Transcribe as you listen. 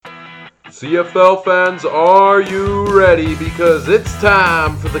CFL fans, are you ready? Because it's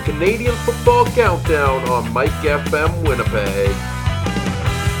time for the Canadian Football Countdown on Mike FM Winnipeg.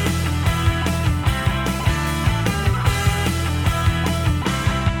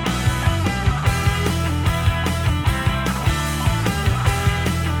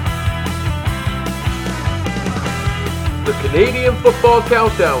 The Canadian Football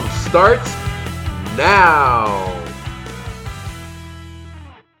Countdown starts now.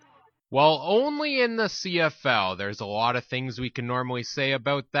 Well, only in the CFL. There's a lot of things we can normally say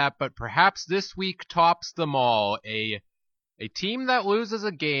about that, but perhaps this week tops them all. A team that loses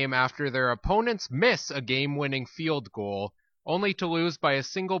a game after their opponents miss a game-winning field goal, only to lose by a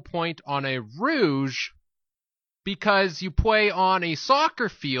single point on a rouge because you play on a soccer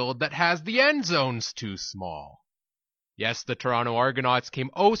field that has the end zones too small. Yes, the Toronto Argonauts came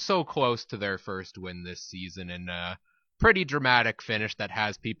oh so close to their first win this season in a pretty dramatic finish that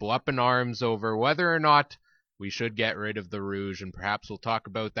has people up in arms over whether or not we should get rid of the rouge, and perhaps we'll talk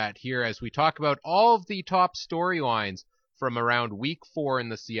about that here as we talk about all of the top storylines from around week 4 in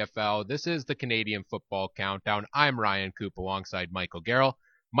the CFL. This is the Canadian Football Countdown. I'm Ryan Coop alongside Michael Garrell.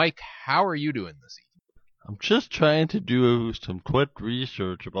 Mike, how are you doing this evening? I'm just trying to do some quick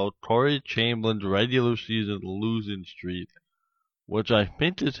research about Corey Chamblin's regular season losing streak, which I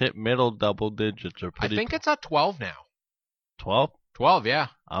think has hit middle double digits. Or I think it's at 12 now. 12? 12, yeah.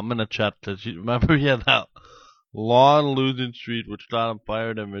 I'm going to check this. Remember he had that long losing streak which got him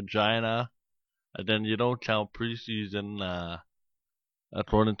fired in Regina, and then you don't count preseason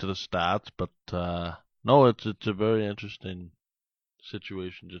according to the stats, but no, it's a very interesting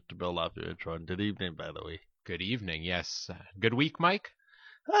situation just to build off your intro. And good evening, by the way. Good evening, yes. Good week, Mike?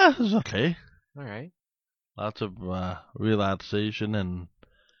 It was okay. All right. Lots of relaxation and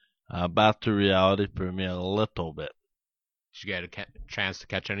back to reality for me a little bit. Did you get a chance to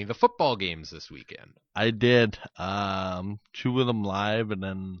catch any of the football games this weekend? I did. 2 of them live, and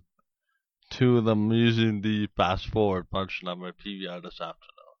then 2 of them using the fast forward function on my PVR this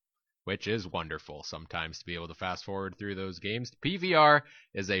afternoon. Which is wonderful sometimes to be able to fast forward through those games. PVR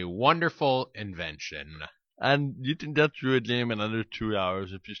is a wonderful invention. And you can get through a game in under 2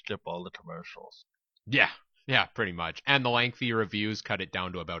 hours if you skip all the commercials. Yeah, pretty much. And the lengthy reviews cut it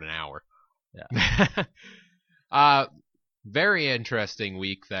down to about an hour. Yeah. Very interesting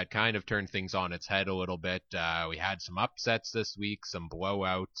week that kind of turned things on its head a little bit. We had some upsets this week, some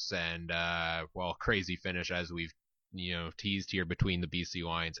blowouts, and, crazy finish as we've teased here between the BC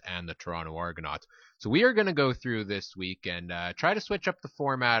Lions and the Toronto Argonauts. So we are going to go through this week and try to switch up the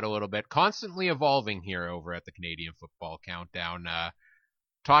format a little bit, constantly evolving here over at the Canadian Football Countdown,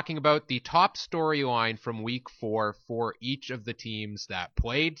 talking about the top storyline from week 4 for each of the teams that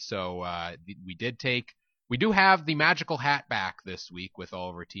played. So we do have the Magical Hat back this week with all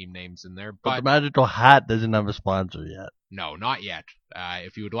of our team names in there. But the Magical Hat doesn't have a sponsor yet. No, not yet.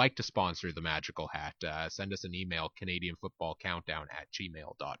 If you would like to sponsor the Magical Hat, send us an email,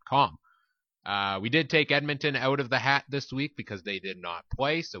 CanadianFootballCountdown@gmail.com. We did take Edmonton out of the hat this week because they did not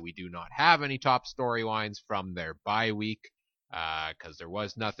play, so we do not have any top storylines from their bye week because there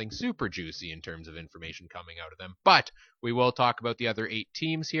was nothing super juicy in terms of information coming out of them. But we will talk about the other 8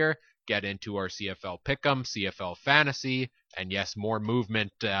 teams here, get into our CFL Pick'em, CFL Fantasy, and yes, more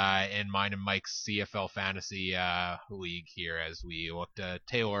movement in mine and Mike's CFL Fantasy league here as we look to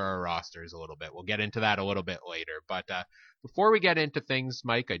tailor our rosters a little bit. We'll get into that a little bit later. But before we get into things,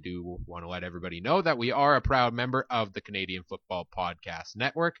 Mike, I do want to let everybody know that we are a proud member of the Canadian Football Podcast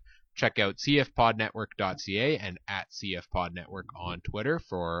Network. Check out cfpodnetwork.ca and at cfpodnetwork on Twitter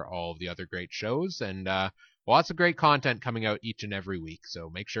for all of the other great shows. And lots of great content coming out each and every week, so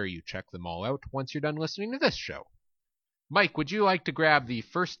make sure you check them all out once you're done listening to this show. Mike, would you like to grab the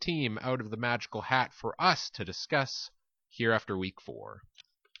first team out of the Magical Hat for us to discuss here after week 4?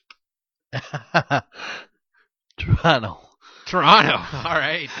 Toronto. All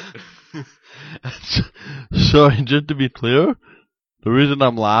right. Sorry, just to be clear, the reason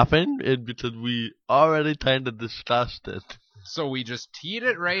I'm laughing is because we already kind of discussed it. So we just teed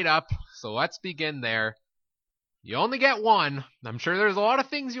it right up, so let's begin there. You only get one. I'm sure there's a lot of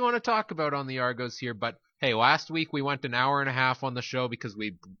things you want to talk about on the Argos here, but hey, last week we went an hour and a half on the show because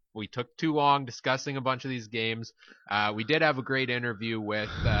we took too long discussing a bunch of these games. We did have a great interview with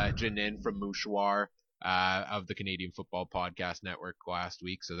Janine from Mouchoir of the Canadian Football Podcast Network last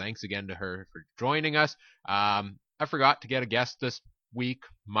week, so thanks again to her for joining us. I forgot to get a guest this week.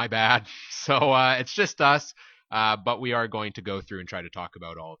 My bad. So it's just us, but we are going to go through and try to talk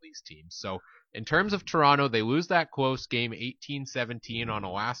about all of these teams. So in terms of Toronto, they lose that close game 18-17 on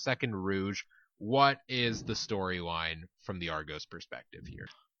a last-second rouge. What is the storyline from the Argos perspective here?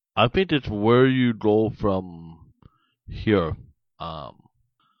 I think it's where you go from here. Um,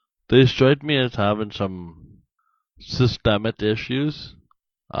 they strike me as having some systemic issues.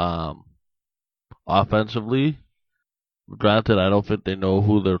 Um, offensively, granted, I don't think they know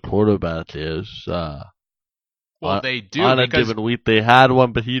who their quarterback is. Well, on, they do on a because given week, they had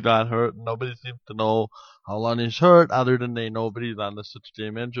one, but he got hurt. Nobody seems to know how long he's hurt, other than they know but he's on the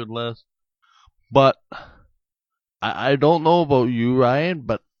 6-game injured list. But I don't know about you, Ryan,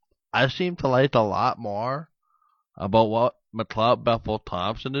 but I seem to like a lot more about what McLeod Bethel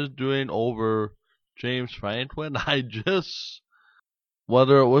Thompson is doing over James Franklin.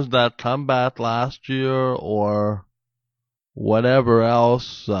 Whether it was that comeback last year or whatever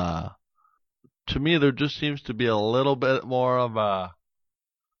else, to me there just seems to be a little bit more of a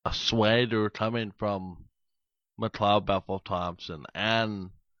swagger coming from McLeod Bethel Thompson. And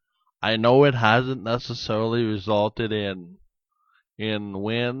I know it hasn't necessarily resulted in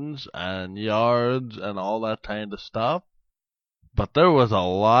wins and yards and all that kind of stuff. But there was a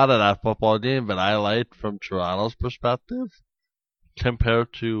lot of that football game that I liked from Toronto's perspective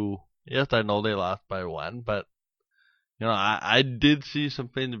compared to, yes, I know they lost by one, but I did see some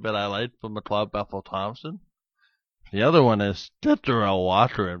things that I liked from McLeod Bethel Thompson. The other one is get Darrell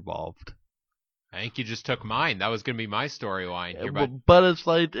Walker involved. I think you just took mine. That was going to be my storyline here, but it's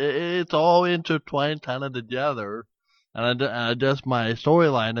like it's all intertwined kind of together. And I guess my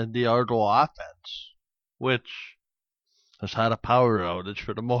storyline is the Argo offense, which has had a power outage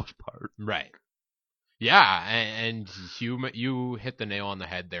for the most part. Right. Yeah, and you hit the nail on the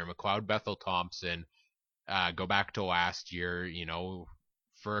head there. McLeod Bethel Thompson, go back to last year,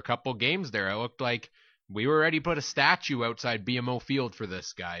 for a couple games there, it looked like we were ready to put a statue outside BMO Field for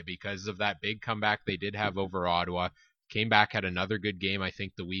this guy because of that big comeback they did have over Ottawa. Came back, had another good game, I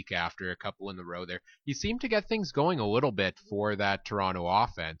think, the week after, a couple in the row there. He seemed to get things going a little bit for that Toronto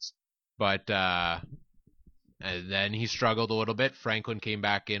offense, but and then he struggled a little bit. Franklin came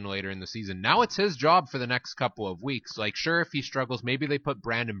back in later in the season. Now it's his job for the next couple of weeks. Like, sure, if he struggles, maybe they put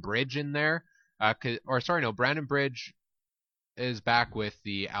Brandon Bridge in there. Brandon Bridge is back with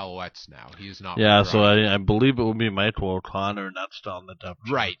the Alouettes now. He's not. Yeah, so I believe it will be Michael O'Connor, and that's still on the depth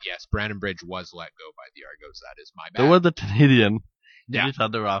chart. Right, yes. Brandon Bridge was let go by the Argos. That is my bad. There was a Canadian. Yeah. You just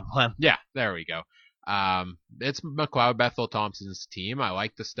had the wrong one. Yeah, there we go. It's McLeod Bethel Thompson's team. I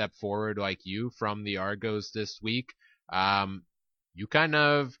like the step forward like you from the Argos this week. You kind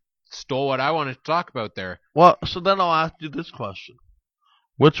of stole what I wanted to talk about there. Well, so then I'll ask you this question.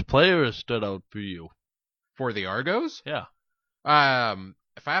 Which player has stood out for you? For the Argos? Yeah.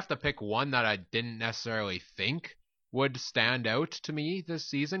 If I have to pick one that I didn't necessarily think would stand out to me this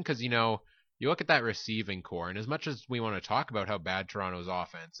season, because, you look at that receiving core, and as much as we want to talk about how bad Toronto's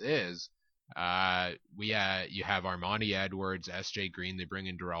offense is, you have Armani Edwards, S.J. Green, they bring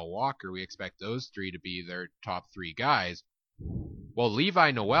in Darrell Walker. We expect those three to be their top three guys. Well,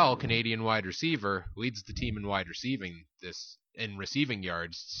 Levi Noel, Canadian wide receiver, leads the team in receiving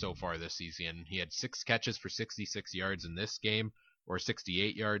yards so far this season. He had 6 catches for 66 yards in this game, or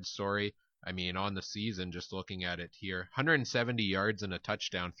 68 yards, sorry. I mean, on the season, just looking at it here, 170 yards and a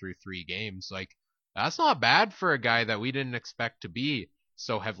touchdown through 3 games. Like, that's not bad for a guy that we didn't expect to be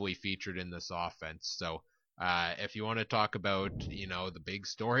so heavily featured in this offense. So, if you want to talk about, the big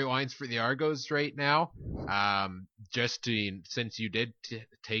storylines for the Argos right now, since you did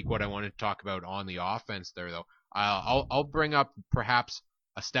take what I wanted to talk about on the offense there, though, I'll bring up perhaps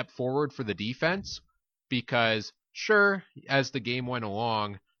a step forward for the defense, because sure, as the game went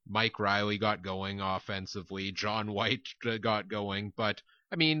along, Mike Riley got going offensively, John White got going, but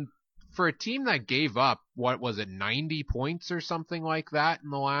I mean, for a team that gave up, 90 points or something like that in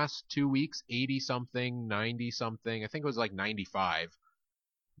the last 2 weeks, 80-something, 90-something, I think it was like 95.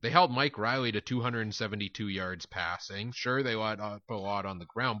 They held Mike Riley to 272 yards passing. Sure, they let up a lot on the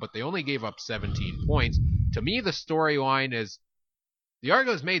ground, but they only gave up 17 points. To me, the storyline is the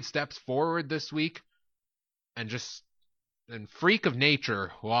Argos made steps forward this week and freak of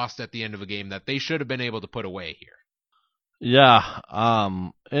nature lost at the end of a game that they should have been able to put away here. Yeah,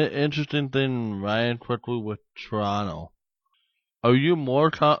 interesting thing, Ryan, quickly with Toronto. Are you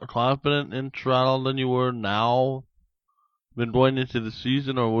more confident in Toronto than you were now, been going into the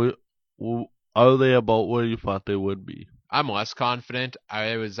season, or are they about where you thought they would be? I'm less confident.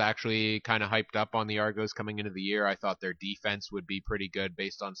 I was actually kind of hyped up on the Argos coming into the year. I thought their defense would be pretty good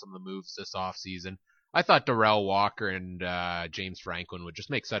based on some of the moves this offseason. I thought Darrell Walker and James Franklin would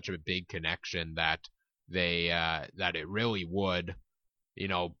just make such a big connection that that it really would,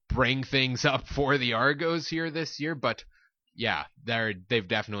 bring things up for the Argos here this year. But yeah, they've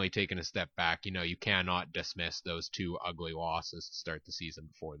definitely taken a step back. You cannot dismiss those two ugly losses to start the season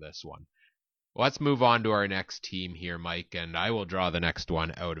before this one. Let's move on to our next team here, Mike, and I will draw the next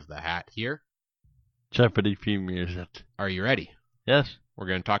one out of the hat here. Jeopardy theme music. Are you ready? Yes. We're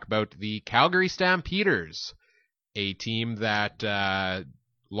going to talk about the Calgary Stampeders, a team that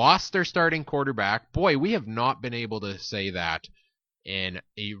lost their starting quarterback. Boy, we have not been able to say that in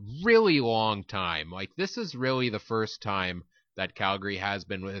a really long time. Like, this is really the first time that Calgary has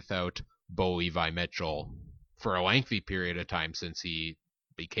been without Bo Levi Mitchell for a lengthy period of time since he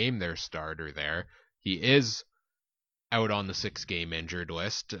became their starter there. He is out on the 6-game injured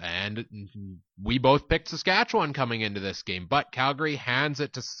list, and we both picked Saskatchewan coming into this game, but Calgary hands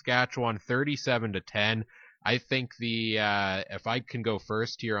it to Saskatchewan 37-10. I think if I can go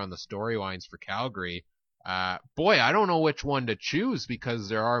first here on the storylines for Calgary, boy, I don't know which one to choose because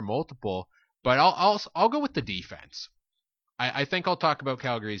there are multiple, but I'll go with the defense. I think I'll talk about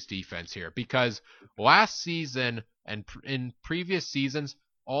Calgary's defense here because last season and in previous seasons,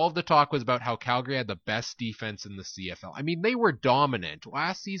 all of the talk was about how Calgary had the best defense in the CFL. I mean, they were dominant.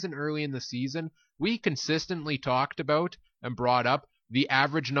 Last season, early in the season, we consistently talked about and brought up the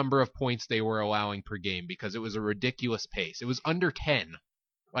average number of points they were allowing per game because it was a ridiculous pace. It was under 10,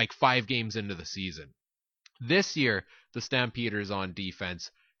 like 5 games into the season. This year, the Stampeders on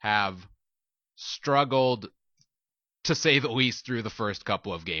defense have struggled, to say the least, through the first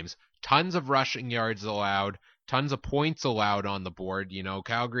couple of games. Tons of rushing yards allowed, tons of points allowed on the board.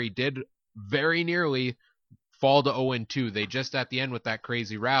 Calgary did very nearly fall to 0-2. They just at the end with that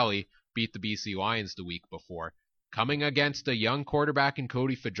crazy rally beat the BC Lions the week before. Coming against a young quarterback in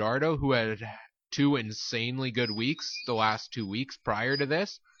Cody Fajardo who had 2 insanely good weeks the last 2 weeks prior to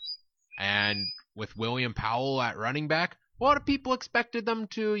this. And with William Powell at running back, a lot of people expected them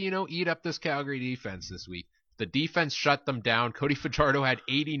to, eat up this Calgary defense this week. The defense shut them down. Cody Fajardo had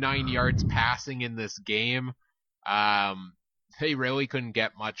 89 yards passing in this game. They really couldn't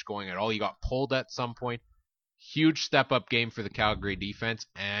get much going at all. He got pulled at some point. Huge step-up game for the Calgary defense,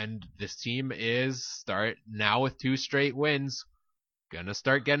 and this team is now with 2 straight wins. Gonna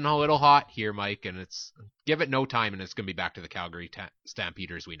start getting a little hot here, Mike, and give it no time, and it's gonna be back to the Calgary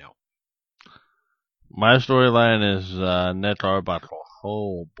Stampeders we know. My storyline is Nick Arbuckle.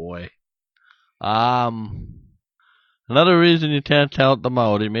 Oh boy. Another reason you can't count them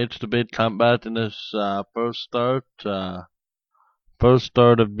out. He makes the big comeback in his first start. First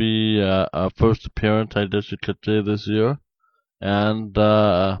start of the first appearance, I guess you could say, this year. And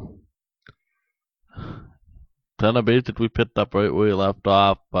kind of basically picked up right where he left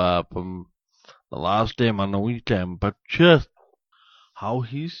off from the last game on the weekend. But just how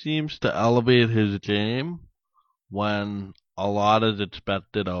he seems to elevate his game when a lot is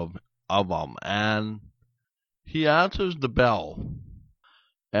expected of him. And he answers the bell.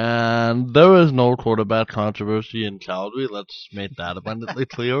 And there is no quarterback controversy in Calgary. Let's make that abundantly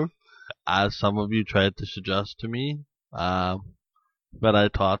clear, as some of you tried to suggest to me that I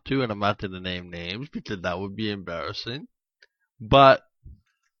talked to, and I'm not going to name names because that would be embarrassing. But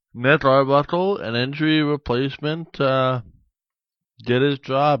Nick Arbuckle, an injury replacement, did his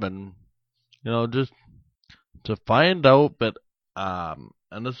job, and just to find out that,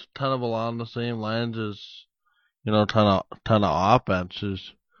 and this is kind of along the same lines as ton of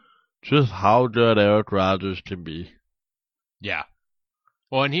offenses. Just how good Eric Rogers can be. Yeah.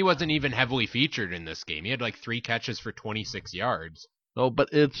 Well, and he wasn't even heavily featured in this game. He had like 3 catches for 26 yards. No, but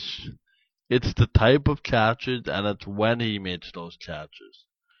it's the type of catches, and it's when he makes those catches.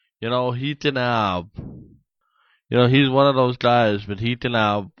 He can have, he's one of those guys, but he can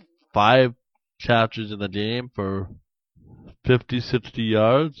have 5 catches in the game for 50, 60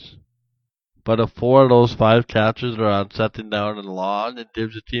 yards. But if 4 of those 5 catches are on second down and long and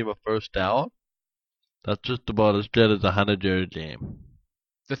gives the team a first down, that's just about as good as a 100-yard game.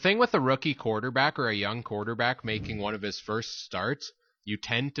 The thing with a rookie quarterback or a young quarterback making one of his first starts, you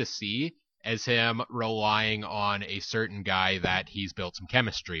tend to see as him relying on a certain guy that he's built some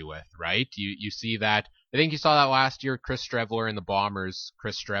chemistry with, right? You see that. I think you saw that last year, Chris Streveler and the Bombers.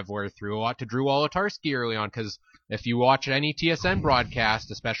 Chris Streveler threw a lot to Drew Wolotarski early on because if you watch any TSN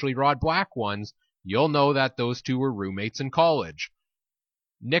broadcast, especially Rod Black ones, you'll know that those two were roommates in college.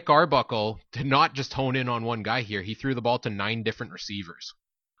 Nick Arbuckle did not just hone in on one guy here. He threw the ball to 9 different receivers.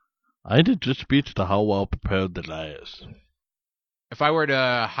 I did just speak to how well prepared the guy is. If I were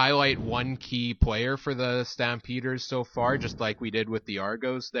to highlight one key player for the Stampeders so far, just like we did with the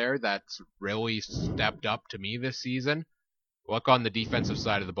Argos there, that's really stepped up to me this season, look on the defensive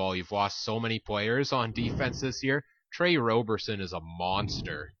side of the ball. You've lost so many players on defense this year. Trey Roberson is a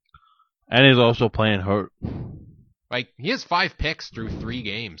monster. And he's also playing hurt. Like, he has 5 picks through 3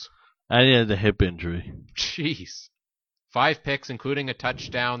 games. And he has a hip injury. Jeez. 5 picks, including a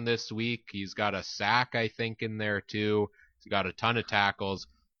touchdown this week. He's got a sack, I think, in there too. He's got a ton of tackles.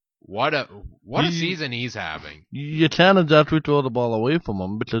 What a season he's having. You can't exactly throw the ball away from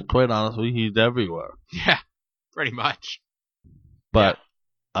him because, quite honestly, he's everywhere. Yeah, pretty much. But,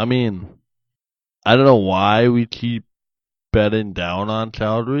 I mean, I don't know why we keep betting down on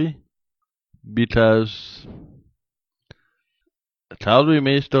Calgary, because Calgary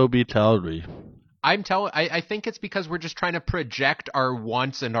may still be Calgary. I think it's because we're just trying to project our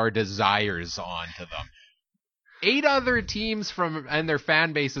wants and our desires onto them. 8 other teams and their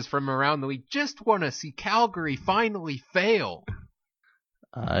fan bases from around the league just want to see Calgary finally fail.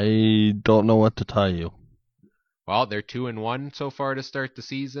 I don't know what to tell you. Well, they're 2-1 so far to start the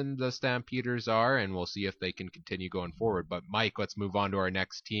season, the Stampeders are, and we'll see if they can continue going forward. But Mike, let's move on to our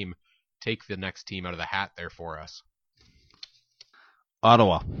next team. Take the next team out of the hat there for us.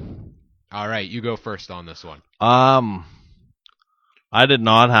 Ottawa. All right, you go first on this one. I did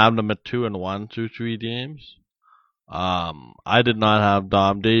not have them at 2-1 through 3 games. I did not have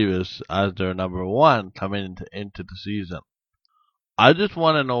Dom Davis as their number 1 coming into the season. I just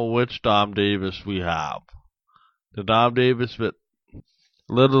want to know which Dom Davis we have. The Dom Davis that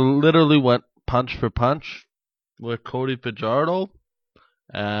literally went punch for punch with Cody Fajardo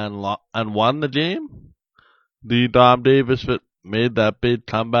and won the game. The Dom Davis that made that big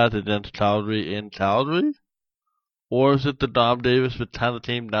comeback against Calgary in Calgary? Or is it the Dom Davis that kind of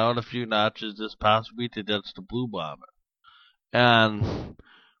came down a few notches this past week against the Blue Bomber? And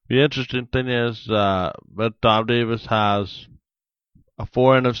the interesting thing is that Dom Davis has a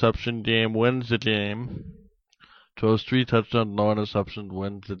 4 interception game, wins the game. Throws 3 touchdowns, no interceptions,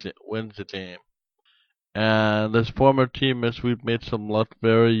 wins the game. And his former team this week made some look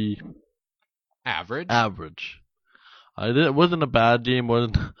very average. It wasn't a bad game,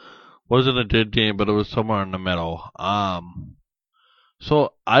 wasn't a good game, but it was somewhere in the middle.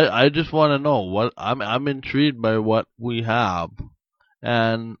 So I just want to know what I'm intrigued by what we have,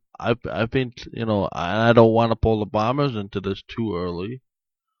 and I think, you know, I don't want to pull the Bombers into this too early,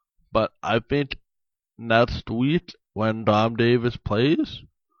 but I think next week when Dom Davis plays,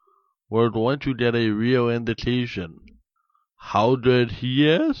 we're going to get a real indication how good he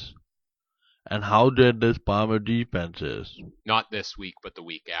is and how good this Bomber defense is. Not this week, but the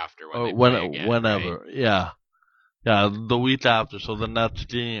week after whenever, right? Yeah, the week after, so the next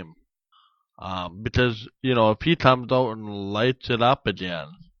game. Because, you know, if he comes out and lights it up again,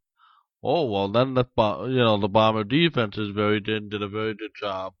 then the Bomber defense is very good, did a very good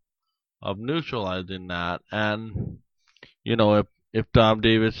job of neutralizing that. And, you know, if Dom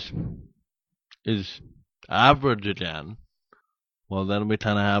Davis is average again, well, then we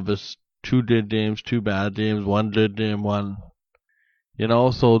kind of have this 2 good games, 2 bad games, 1 good game, 1, you know.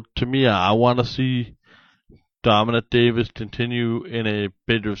 So to me, I want to see Dominic Davis continue in a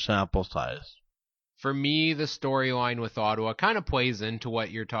bigger sample size. For me, the storyline with Ottawa kind of plays into what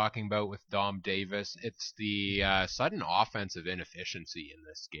you're talking about with Dom Davis. It's the sudden offensive inefficiency in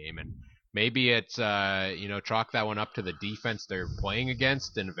this game, and maybe it's chalk that one up to the defense they're playing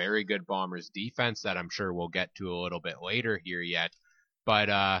against, and a very good Bombers defense that I'm sure we'll get to a little bit later here yet.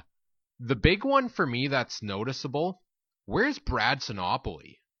 But the big one for me that's noticeable, where's Brad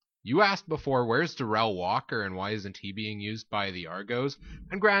Sinopoli? You asked before, where's Darrell Walker and why isn't he being used by the Argos?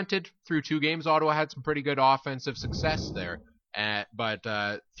 And granted, through 2 games, Ottawa had some pretty good offensive success there. But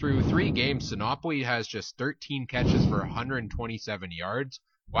through 3 games, Sinopoli has just 13 catches for 127 yards.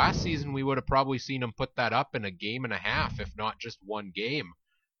 Last season, we would have probably seen him put that up in a game and a half, if not just 1 game.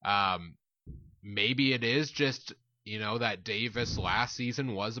 Maybe it is just, you know, that Davis last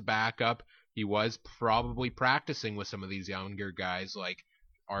season was a backup. He was probably practicing with some of these younger guys like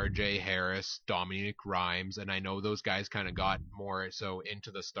RJ Harris, Dominic Rhymes, and I know those guys kind of got more so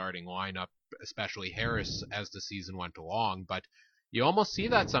into the starting lineup, especially Harris as the season went along. But you almost see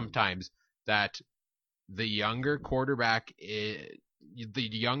that sometimes, that the younger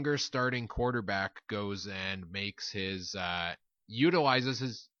starting quarterback goes and makes utilizes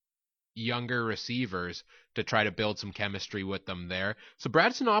his younger receivers to try to build some chemistry with them there. So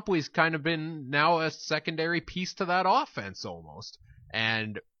Brad Sinopoli's kind of been now a secondary piece to that offense almost.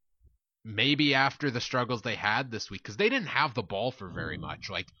 And maybe after the struggles they had this week, because they didn't have the ball for very much.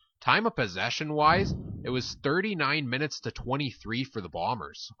 Like, time of possession wise, it was 39 minutes to 23 for the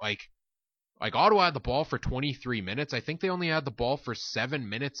Bombers. Like Ottawa had the ball for 23 minutes. I think they only had the ball for 7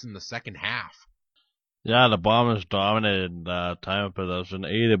 minutes in the second half. Yeah, the Bombers dominated time of possession,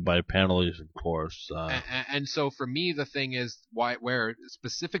 aided by penalties, of course. And so for me, the thing is, where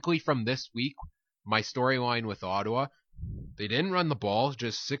specifically from this week, my storyline with Ottawa, they didn't run the ball,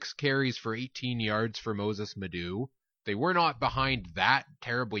 just 6 carries for 18 yards for Moses Madu. They were not behind that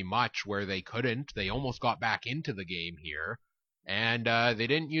terribly much where they couldn't. They almost got back into the game here. And they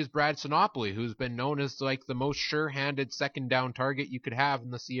didn't use Brad Sinopoli, who's been known as like the most sure-handed second down target you could have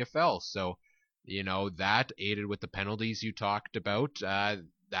in the CFL. So, that aided with the penalties you talked about.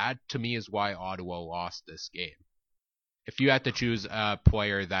 That, to me, is why Ottawa lost this game. If you had to choose a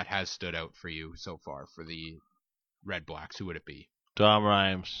player that has stood out for you so far for the Red Blacks, who would it be? Dom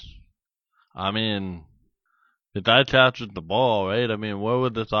Rhymes. I mean, the guy catches the ball, right? I mean, where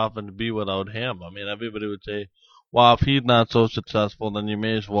would this offense be without him? I mean, everybody would say, well, if he's not so successful, then you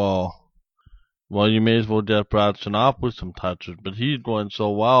may as well get Brad Sinopoli some touches. But he's going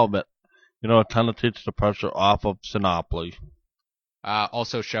so well that, it kind of takes the pressure off of Sinopoli.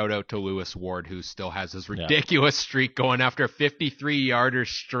 Also, shout out to Lewis Ward, who still has his ridiculous streak going after a 53-yarder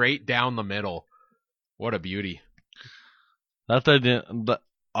straight down the middle. What a beauty.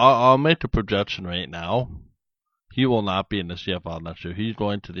 I'll make the projection right now. He will not be in the CFL next year. He's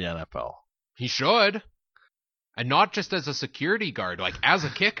going to the NFL. He should. And not just as a security guard, like as a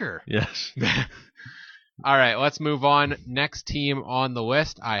kicker. Yes. All right, let's move on. Next team on the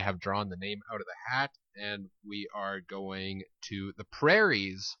list. I have drawn the name out of the hat, and we are going to the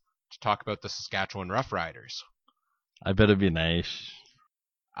Prairies to talk about the Saskatchewan Roughriders. I better be nice.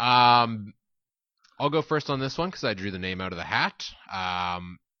 I'll go first on this one because I drew the name out of the hat.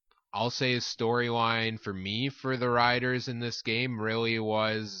 I'll say his storyline for me for the Riders in this game really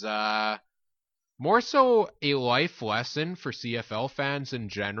was more so a life lesson for CFL fans in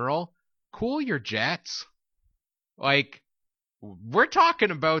general. Cool your jets. Like, we're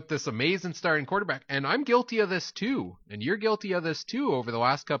talking about this amazing starting quarterback, and I'm guilty of this too, and you're guilty of this too over the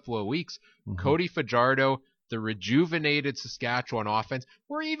last couple of weeks. Mm-hmm. Cody Fajardo, the rejuvenated Saskatchewan offense,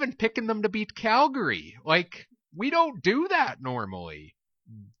 we're even picking them to beat Calgary. Like, we don't do that normally.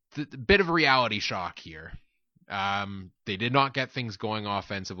 Bit of a reality shock here. They did not get things going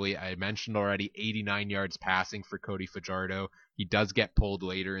offensively. I mentioned already 89 yards passing for Cody Fajardo. He does get pulled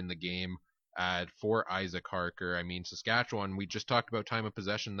later in the game for Isaac Harker. I mean, Saskatchewan, we just talked about time of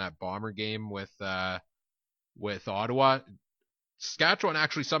possession, that Bomber game with Ottawa. Saskatchewan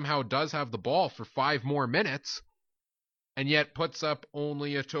actually somehow does have the ball for 5 more minutes and yet puts up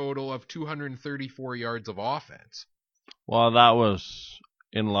only a total of 234 yards of offense. Well, that was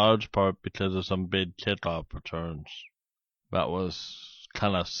in large part because of some big kickoff returns. That was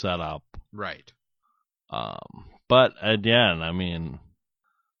kind of set up. Right. But again, I mean,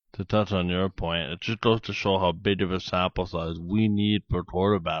 to touch on your point, it just goes to show how big of a sample size we need for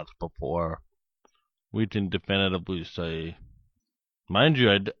quarterbacks before we can definitively say, mind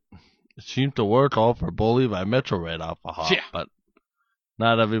you, it seemed to work all for Bo Levi Mitchell right off the hop, but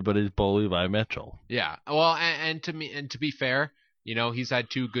not everybody's Bo Levi Mitchell. Yeah. Well, and to be fair, he's had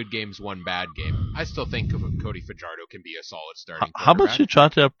 2 good games, 1 bad game. I still think Cody Fajardo can be a solid starting quarterback. How much you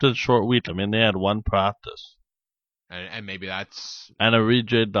chalk it up to the short week? I mean, they had 1 practice. And maybe that's... And a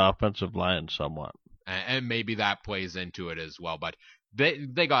rejigged offensive line somewhat. And maybe that plays into it as well. But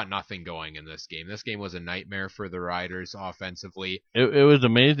they got nothing going in this game. This game was a nightmare for the Riders offensively. It was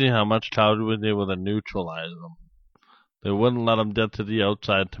amazing how much Calgary was able to neutralize them. They wouldn't let them get to the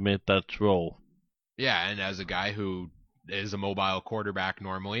outside to make that throw. Yeah, and as a guy who is a mobile quarterback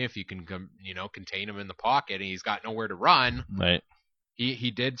normally, if you can contain him in the pocket and he's got nowhere to run... Right.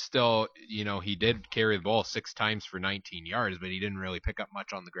 He did still, he did carry the ball 6 times for 19 yards, but he didn't really pick up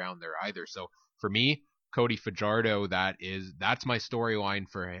much on the ground there either. So for me, Cody Fajardo, that's my storyline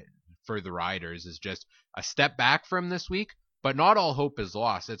for the Riders, is just a step back from this week, but not all hope is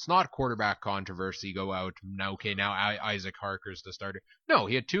lost. It's not quarterback controversy. Go out now. Okay, now Isaac Harker's the starter. No,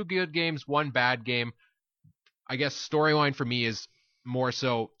 he had 2 good games, 1 bad game. I guess storyline for me is more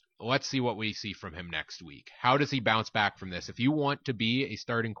so, let's see what we see from him next week. How does he bounce back from this? If you want to be a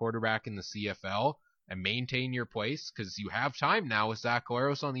starting quarterback in the CFL and maintain your place, because you have time now with Zach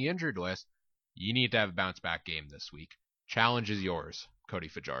Collaros on the injured list, you need to have a bounce back game this week. Challenge is yours, Cody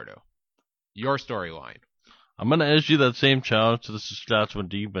Fajardo. Your storyline. I'm going to issue that same challenge to the Saskatchewan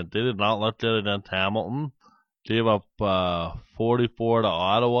defense. They did not let that against Hamilton. Gave up 44 to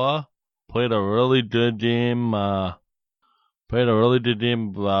Ottawa. Played a really good game.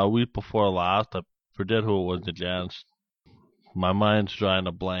 Week before last. I forget who it was against. My mind's drawing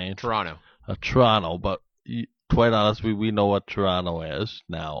a blank. Toronto. Toronto, but quite honestly, we know what Toronto is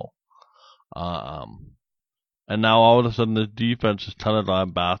now. And now all of a sudden the defense is kind of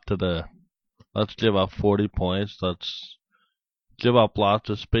gone back to let's give up 40 points, let's give up lots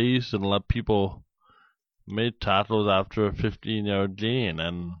of space and let people make tackles after a 15-yard gain.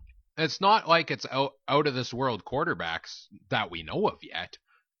 And It's not like it's out of this world quarterbacks that we know of yet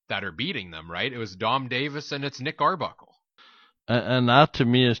that are beating them, right? It was Dom Davis and it's Nick Arbuckle. And that to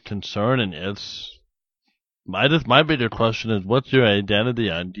me is concerning. My bigger question is, what's your identity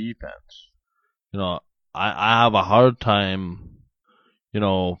on defense? I have a hard time,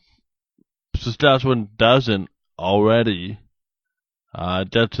 Saskatchewan doesn't already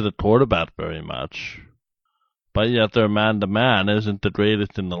get to the quarterback very much, but yet their man-to-man isn't the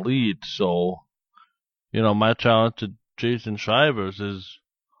greatest in the league. So, my challenge to Jason Shivers is,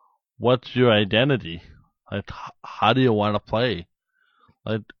 what's your identity? Like, how do you want to play?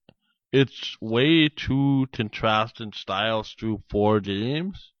 Like, it's way too contrasting styles through 4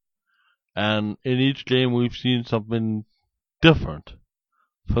 games, and in each game we've seen something different,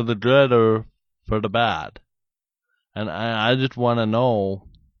 for the good or for the bad. And I just want to know,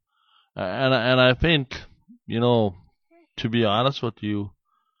 and I think, to be honest with you,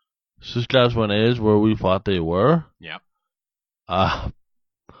 Saskatchewan is where we thought they were. Yep.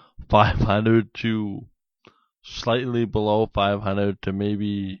 500 to slightly below 500 to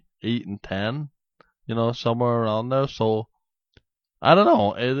maybe 8-10, somewhere around there. So I don't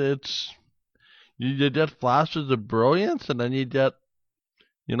know. It's you get flashes of brilliance, and then you get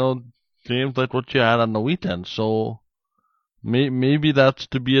games like what you had on the weekend. So maybe that's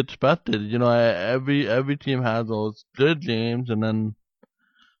to be expected. Every team has those good games, and then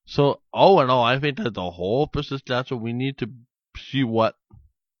all in all, I think as a whole for Saskatchewan, we need to see what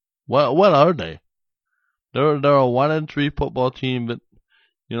are they. They're a 1-3 football team that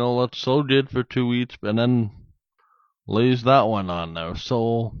looks so good for 2 weeks, and then lays that one on there.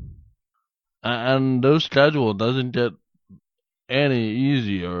 So, and their schedule doesn't get any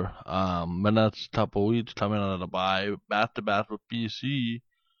easier. But that's a couple weeks coming out of the bye, back to back with BC.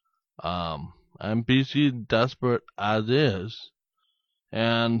 And BC desperate as is,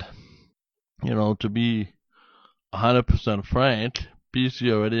 and to be 100% frank,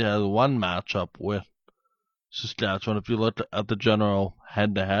 BC already has one matchup with Saskatchewan if you look at the general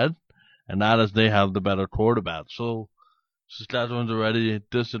head-to-head, and that is they have the better quarterback. So Saskatchewan's already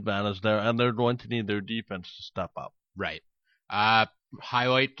disadvantaged there, and they're going to need their defense to step up. Right.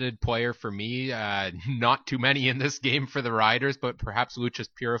 Highlighted player for me, not too many in this game for the Riders, but perhaps Lucius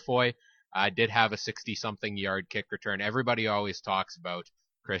Purifoy did have a 60-something yard kick return. Everybody always talks about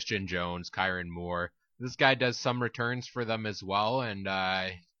Christian Jones, Kyron Moore. This guy does some returns for them as well, and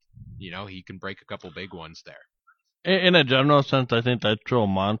he can break a couple big ones there. In a general sense, I think I'd throw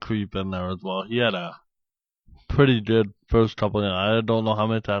Moncrief in there as well. He had a pretty good first couple. I don't know how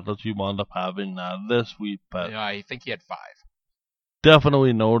many tackles he wound up having this week, but I think he had 5.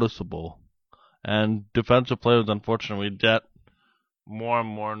 Definitely noticeable. And defensive players, unfortunately, get more and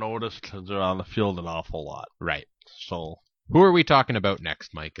more noticed because they're on the field an awful lot. Right. So, who are we talking about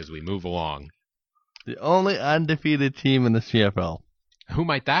next, Mike, as we move along? The only undefeated team in the CFL. Who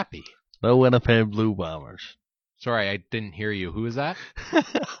might that be? The Winnipeg Blue Bombers. Sorry, I didn't hear you. Who is that?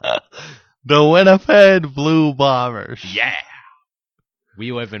 The Winnipeg Blue Bombers. Yeah.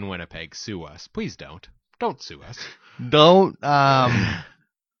 We live in Winnipeg. Sue us. Please don't. Don't sue us. Don't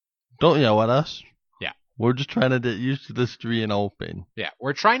yell at us. Yeah. We're just trying to get used to this 3-0 thing. Yeah,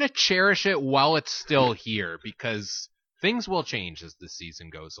 we're trying to cherish it while it's still here, because things will change as the season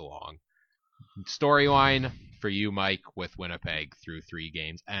goes along. Storyline for you, Mike, with Winnipeg through 3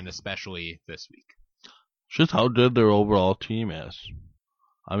 games, and especially this week. Just how good their overall team is.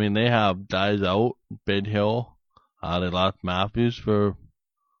 I mean, they have guys out, Big Hill. They lost Matthews for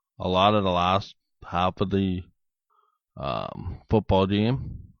a lot of the last half of the football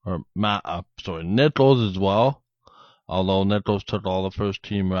game. Nichols as well. Although Nichols took all the first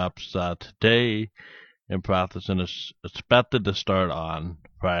team reps today in practice and is expected to start on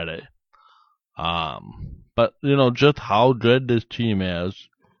Friday. But, just how good this team is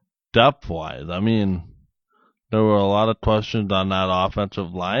depth-wise. I mean, there were a lot of questions on that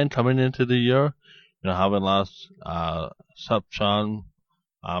offensive line coming into the year. Having lost Sepchon,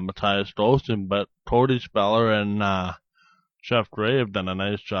 Matthias Dolson, but Cody Speller and Jeff Gray have done a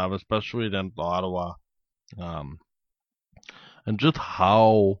nice job, especially against Ottawa. And just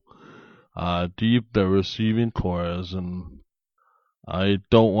how deep the receiving core is. And I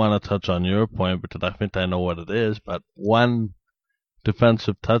don't want to touch on your point because I think I know what it is, but 1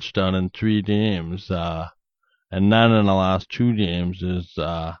 defensive touchdown in 3 games, and none in the last 2 games is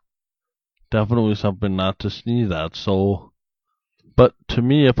definitely something not to sneeze at. So, but to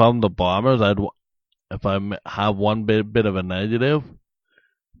me, if I'm the Bombers, if I have one bit of a negative,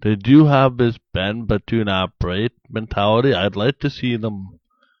 they do have this bend but do not break mentality. I'd like to see them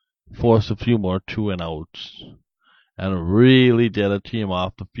force a few more 2-and-outs. and really get a team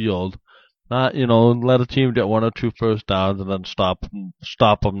off the field. Not, let a team get 1 or 2 first downs and then stop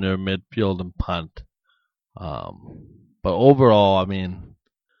them near midfield and punt. But overall, I mean,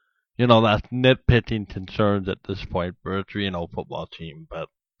 that's nitpicking concerns at this point for a 3-0 football team, but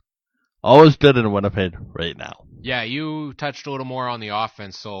always good in Winnipeg right now. Yeah, you touched a little more on the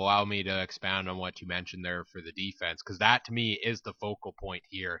offense, so allow me to expand on what you mentioned there for the defense, because that to me is the focal point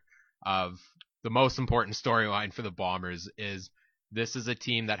here of the most important storyline for the Bombers. Is this is a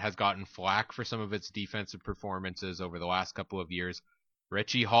team that has gotten flack for some of its defensive performances over the last couple of years.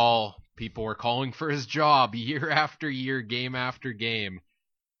 Richie Hall, people were calling for his job year after year, game after game.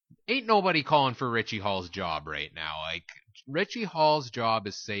 Ain't nobody calling for Richie Hall's job right now. Like, Richie Hall's job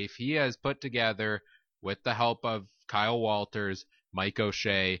is safe. He has put together, with the help of Kyle Walters, Mike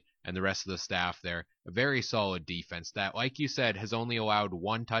O'Shea, and the rest of the staff there, a very solid defense that, like you said, has only allowed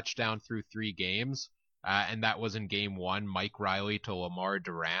 1 touchdown through 3 games, and that was in game 1, Mike Riley to Lamar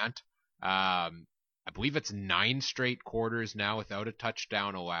Durant. I believe it's 9 straight quarters now without a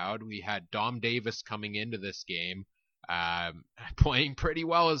touchdown allowed. We had Dom Davis coming into this game, playing pretty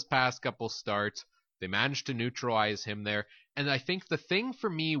well his past couple starts. They managed to neutralize him there. And I think the thing for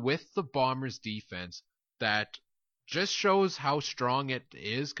me with the Bombers defense that just shows how strong it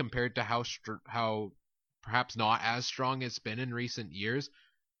is compared to how perhaps not as strong it's been in recent years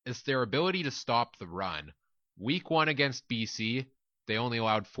is their ability to stop the run. Week 1 against BC, they only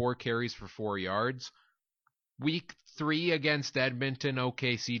allowed 4 carries for 4 yards. Week 3 against Edmonton,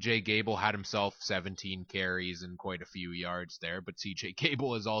 okay, CJ Gable had himself 17 carries and quite a few yards there, but CJ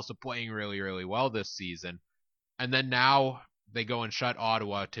Gable is also playing really, really well this season. And then now they go and shut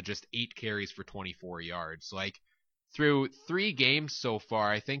Ottawa to just 8 carries for 24 yards. Like, through 3 games so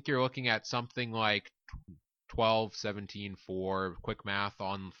far, I think you're looking at something like 12, 17, 4, quick math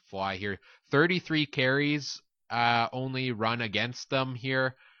on the fly here. 33 carries only run against them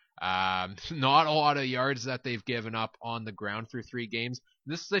here. Not a lot of yards that they've given up on the ground through 3 games.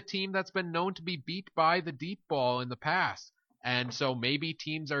 This is a team that's been known to be beat by the deep ball in the past. And so maybe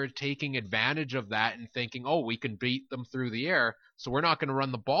teams are taking advantage of that and thinking, oh, we can beat them through the air, so we're not going to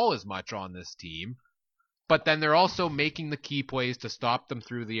run the ball as much on this team. But then they're also making the key plays to stop them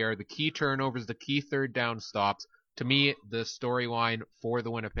through the air, the key turnovers, the key third down stops. To me, the storyline for the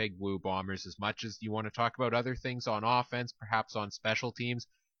Winnipeg Blue Bombers, as much as you want to talk about other things on offense, perhaps on special teams,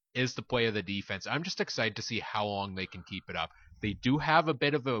 is the play of the defense. I'm just excited to see how long they can keep it up. They do have a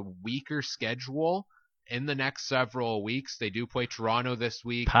bit of a weaker schedule in the next several weeks. They do play Toronto this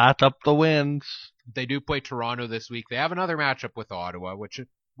week. Pat up the wins. They do play Toronto this week. They have another matchup with Ottawa, which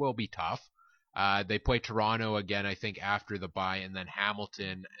will be tough. They play Toronto again, I think, after the bye, and then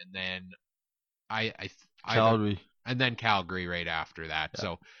Hamilton, and then Calgary. And then Calgary right after that. Yeah.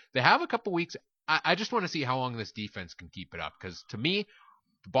 So they have a couple weeks. I just want to see how long this defense can keep it up, because to me,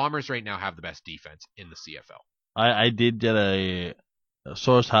 the Bombers right now have the best defense in the CFL. I did get a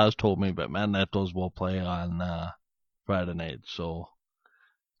source has told me, but Netos will play on Friday night, so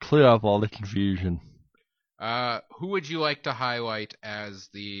clear up all the confusion. Who would you like to highlight as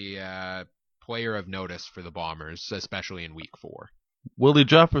the player of notice for the Bombers, especially in Week 4? Willie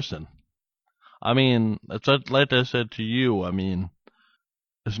Jefferson. I mean, it's like I said to you, I mean,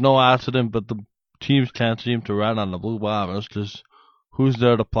 it's no accident, but the teams can't seem to run on the Blue Bombers, because who's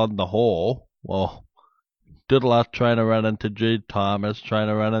there to plug the hole? Well, Didelot trying to run into Jade Thomas, trying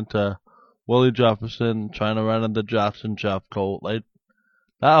to run into Willie Jefferson, trying to run into Jackson Jeffcoat. Like,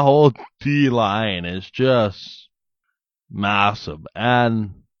 that whole D-line is just massive.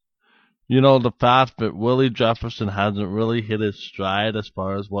 And, the fact that Willie Jefferson hasn't really hit his stride as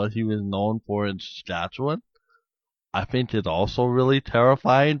far as what he was known for in Saskatchewan, I think is also really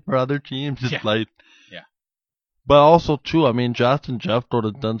terrifying for other teams. It's yeah. But also, too, I mean, Jackson Jeffcoat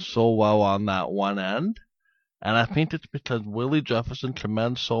has done so well on that one end. And I think it's because Willie Jefferson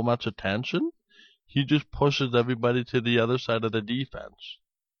commands so much attention, he just pushes everybody to the other side of the defense.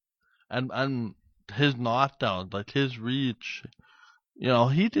 And his knockdowns, like his reach,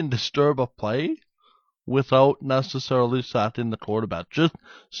 he can disturb a play without necessarily sacking the quarterback, just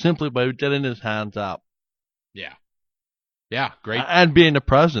simply by getting his hands up. Yeah. Yeah, great. And being a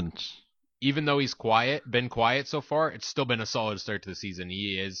presence. Even though he's been quiet so far, it's still been a solid start to the season.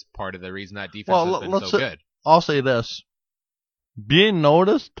 He is part of the reason that defense has been so good. I'll say this. Being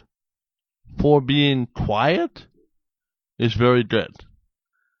noticed for being quiet is very good.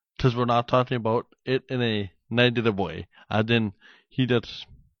 Because we're not talking about it in a negative way. As in, he gets,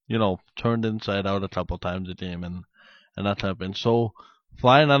 turned inside out a couple times a game and that type of thing. So,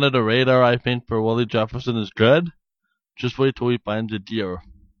 flying under the radar, I think, for Willie Jefferson is good. Just wait till he finds a deer.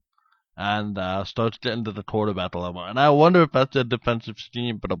 and starts getting to the quarterback level. And I wonder if that's a defensive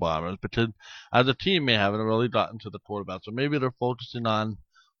scheme for the Bombers, because as a team they haven't really gotten to the quarterback. So maybe they're focusing on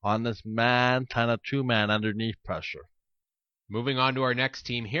this man, kind of two-man underneath pressure. Moving on to our next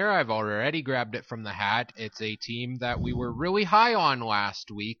team here, I've already grabbed it from the hat. It's a team that we were really high on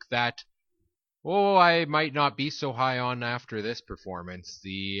last week that, I might not be so high on after this performance.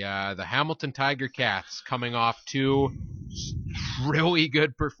 The Hamilton Tiger Cats coming off 2 really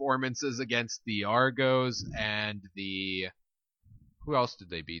good performances against the Argos and who else did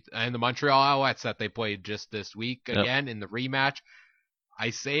they beat? And the Montreal Alouettes that they played just this week again in the rematch. I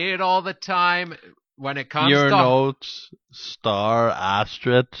say it all the time. When it comes Your to notes, star,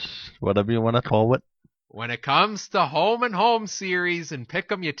 asterisk, whatever you want to call it. When it comes to home and home series and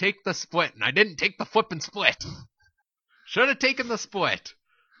pick 'em, you take the split. And I didn't take the flip and split. Should have taken the split.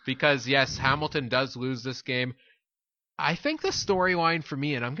 Because, yes, Hamilton does lose this game. I think the storyline for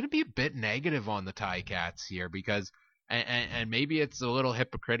me, and I'm going to be a bit negative on the Ticats here, because, and maybe it's a little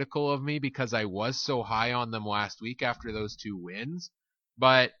hypocritical of me because I was so high on them last week after those 2 wins.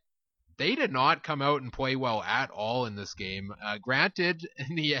 But they did not come out and play well at all in this game. Granted,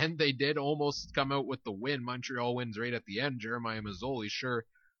 in the end, they did almost come out with the win. Montreal wins right at the end. Jeremiah Mazzoli sure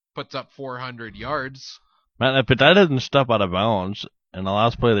puts up 400 yards. Man, if that didn't step out of bounds in the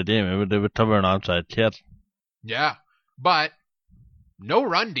last play of the game, they would cover an onside kick. Yeah, but no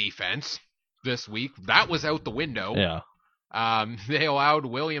run defense this week. That was out the window. Yeah. They allowed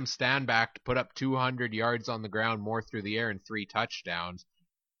William Stanback to put up 200 yards on the ground, more through the air, and 3 touchdowns.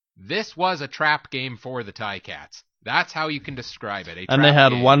 This was a trap game for the Ticats. That's how you can describe it. And they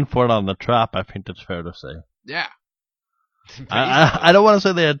had 1 foot on the trap, I think it's fair to say. Yeah. I don't want to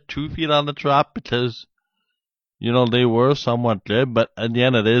say they had 2 feet on the trap because, they were somewhat good, but in the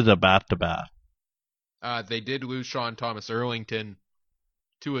end it is a bat-to-bat. They did lose Sean Thomas Erlington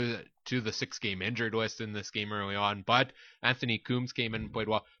to the 6-game injured list in this game early on, but Anthony Coombs came in and played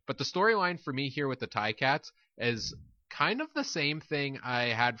well. But the storyline for me here with the Ticats is kind of the same thing I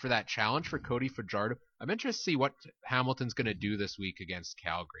had for that challenge for Cody Fajardo. I'm interested to see what Hamilton's going to do this week against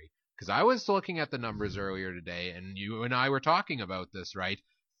Calgary. Because I was looking at the numbers earlier today, and you and I were talking about this, right?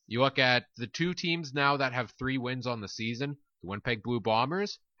 You look at the 2 teams now that have 3 wins on the season. The Winnipeg Blue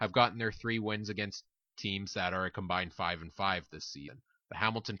Bombers have gotten their 3 wins against teams that are a combined 5-5 this season. The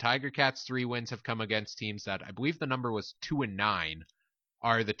Hamilton Tiger Cats' 3 wins have come against teams that, I believe the number was 2-9.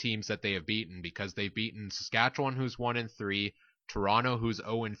 Are the teams that they have beaten, because they've beaten Saskatchewan, who's 1-3, Toronto, who's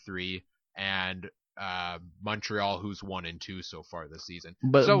 0-3, and Montreal, who's 1-2 so far this season.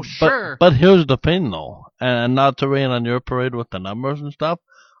 But here's the thing, though, and not to rain on your parade with the numbers and stuff.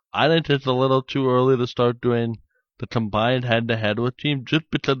 I think it's a little too early to start doing the combined head-to-head with teams, just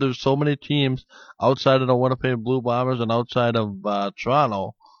because there's so many teams outside of the Winnipeg Blue Bombers and outside of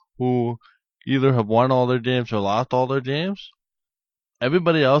Toronto who either have won all their games or lost all their games.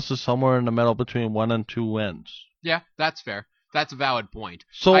 Everybody else is somewhere in the middle between 1 and 2 wins. Yeah, that's fair. That's a valid point.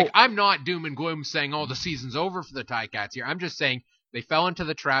 So I'm not doom and gloom saying, the season's over for the Ticats here. I'm just saying they fell into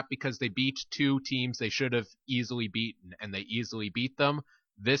the trap because they beat 2 teams they should have easily beaten, and they easily beat them.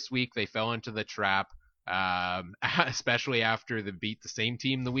 This week they fell into the trap, especially after they beat the same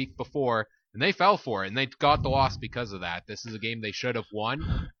team the week before. And they fell for it, and they got the loss because of that. This is a game they should have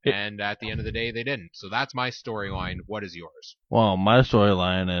won, and at the end of the day, they didn't. So that's my storyline. What is yours? Well, my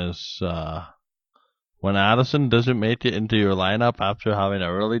storyline is when Addison doesn't make it into your lineup after having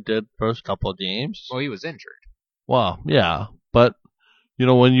a really good first couple of games. Well, he was injured. Well, yeah, but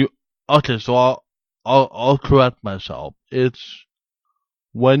when you so I'll correct myself. It's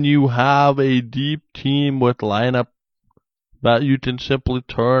when you have a deep team with lineup that you can simply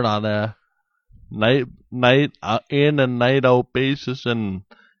turn on a night in and night out basis and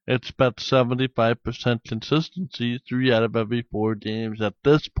expect 75% consistency 3 out of every 4 games at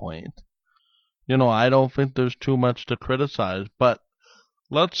this point. I don't think there's too much to criticize, but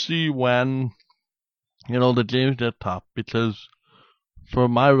let's see when the games get tough, because for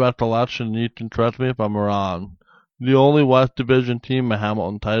my recollection, you can correct me if I'm wrong, the only West Division team the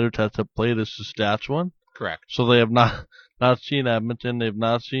Hamilton Tiger Cats have played is Saskatchewan. Correct. So they have not seen Edmonton, they've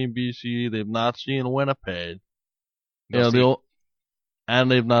not seen BC, they've not seen Winnipeg. And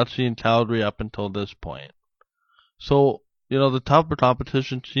they've not seen Calgary up until this point. So, the tougher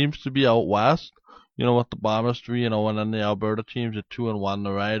competition seems to be out west, with the Bombers 3-0, and then the Alberta teams at 2-1,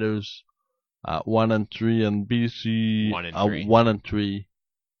 the Riders 1-3, and BC 1-3.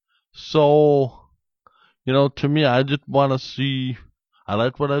 So, to me, I just want to see, I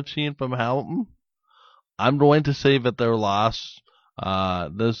like what I've seen from Hamilton. I'm going to say that their loss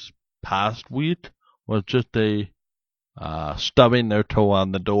this past week was just a stubbing their toe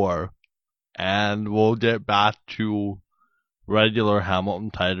on the door and we'll get back to regular Hamilton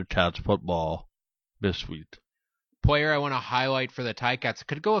Tiger Cats football this week. Player I want to highlight for the Ticats. It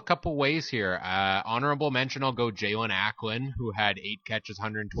could go a couple ways here. Honorable mention, I'll go Jalen Acklin, who had 8 catches,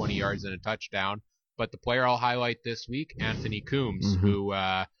 120 yards, and a touchdown. But the player I'll highlight this week, Anthony Coombs, who,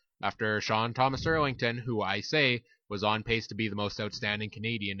 after Sean Thomas Erlington, who I say was on pace to be the most outstanding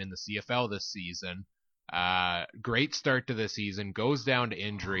Canadian in the CFL this season. Great start to the season, goes down to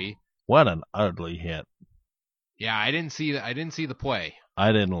injury. What an ugly hit. Yeah, I didn't see the play.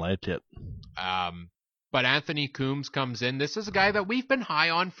 I didn't like it. But Anthony Coombs comes in. This is a guy that we've been high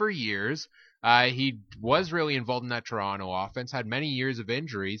on for years. He was really involved in that Toronto offense, had many years of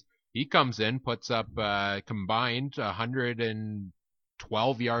injuries. He comes in, puts up combined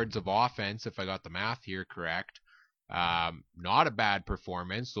 112 yards of offense, if I got the math here correct. Not a bad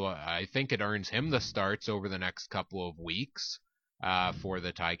performance. So I think it earns him the starts over the next couple of weeks for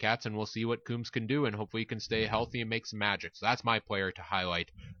the Ticats, and we'll see what Coombs can do, and hopefully he can stay healthy and make some magic. So that's my player to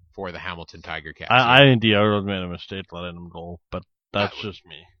highlight for the Hamilton Tiger Cats. I think the Oilers made a mistake letting him go, but that's just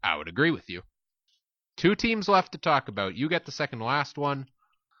me. I would agree with you. 2 teams left to talk about. You get the second last one.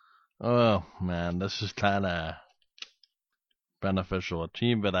 Oh, man, this is kind of beneficial. A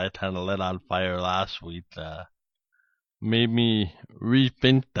team that I kind of lit on fire last week made me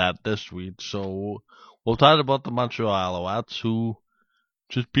rethink that this week. So we'll talk about the Montreal Alouettes, who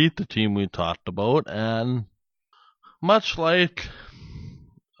just beat the team we talked about, and much like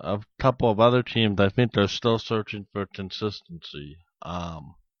a couple of other teams, I think they're still searching for consistency.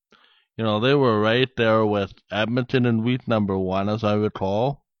 They were right there with Edmonton in week number 1, as I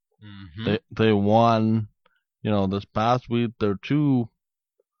recall. Mm-hmm. They won, this past week. They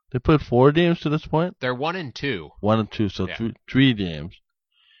played 4 games to this point. They're 1-2. 1-2, so yeah. 3 games.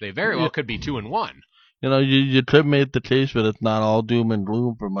 They very well could be 2-1. You could make the case that it's not all doom and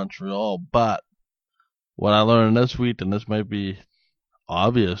gloom for Montreal, but what I learned this week, and this might be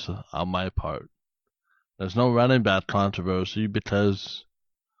obvious on my part, there's no running back controversy because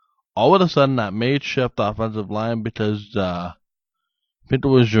all of a sudden that makeshift offensive line, because I think it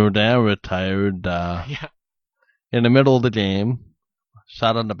was Jourdain retired in the middle of the game,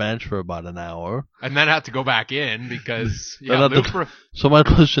 sat on the bench for about an hour, and then had to go back in because So my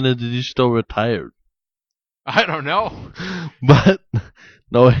question is he still retired? I don't know. But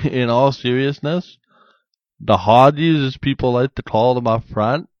no, in all seriousness, the Hodgies, as people like to call them up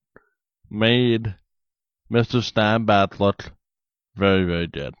front, made Mr. Stanback look very, very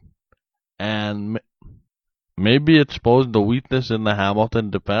good. And maybe exposed the weakness in the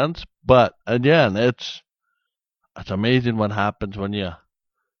Hamilton defense, but again, it's amazing what happens when you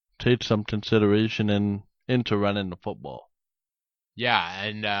take some consideration into running the football. Yeah,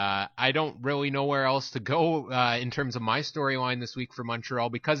 and I don't really know where else to go in terms of my storyline this week for Montreal,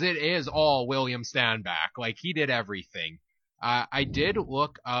 because it is all William Stanback. Like, he did everything. I did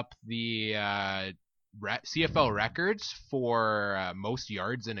look up the CFL records for most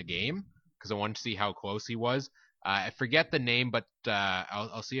yards in a game, because I wanted to see how close he was. I forget the name, but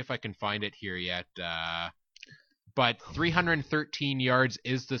I'll see if I can find it here yet. But 313 yards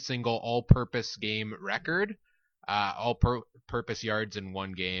is the single all-purpose game record. All-purpose yards in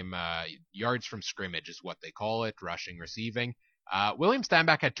one game. Yards from scrimmage is what they call it, rushing, receiving. William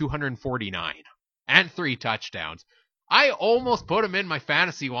Stanback had 249 and 3 touchdowns. I almost put him in my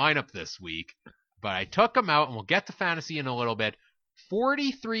fantasy lineup this week, but I took him out, and we'll get to fantasy in a little bit.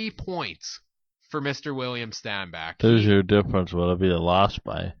 43 points for Mr. William Stanback. There's your difference, whatever you lost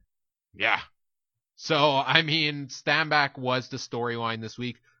by. Yeah. So, I mean, Stanback was the storyline this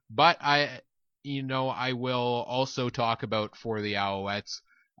week, but I will also talk about for the Alouettes,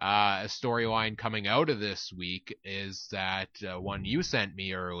 a storyline coming out of this week is that one you sent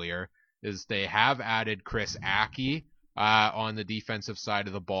me earlier is they have added Chris Aki on the defensive side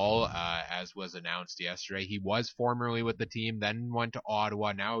of the ball, as was announced yesterday. He was formerly with the team, then went to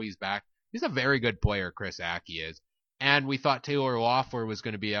Ottawa. Now he's back. He's a very good player, Chris Aki is. And we thought Taylor Loeffler was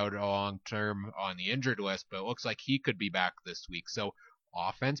going to be out long-term on the injured list, but it looks like he could be back this week. So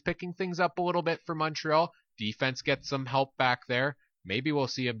offense picking things up a little bit for Montreal. Defense gets some help back there. Maybe we'll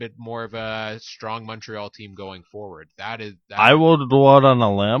see a bit more of a strong Montreal team going forward. I will go out on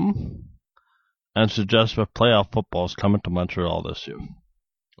a limb and suggest that playoff football is coming to Montreal this year.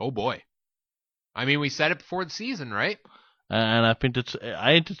 Oh boy. I mean, we said it before the season, right? And I think it's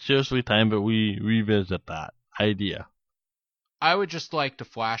seriously time that we revisit that idea. I would just like to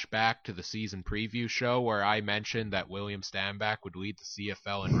flash back to the season preview show where I mentioned that William Stanback would lead the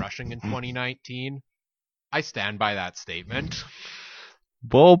CFL in rushing in 2019. I stand by that statement.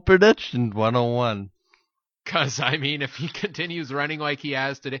 Bold prediction 101. Because, I mean, if he continues running like he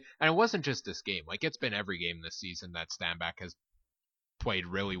has today, and it wasn't just this game, like it's been every game this season that Stanback has played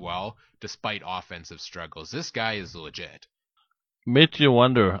really well despite offensive struggles. This guy is legit. Makes you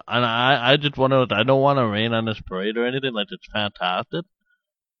wonder, and I just wonder, I don't want to rain on his parade or anything, like it's fantastic,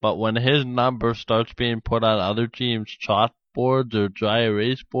 but when his number starts being put on other teams' chalkboards or dry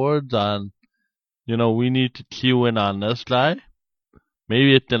erase boards on, we need to cue in on this guy,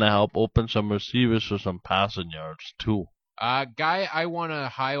 maybe it's going to help open some receivers for some passing yards too. Guy I want to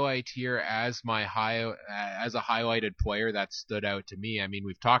highlight here as as a highlighted player that stood out to me. I mean,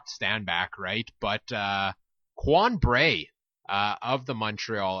 we've talked Stanback, right? But Quan Bray of the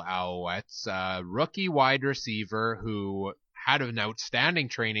Montreal Alouettes, rookie wide receiver who had an outstanding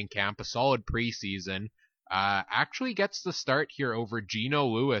training camp, a solid preseason, actually gets the start here over Geno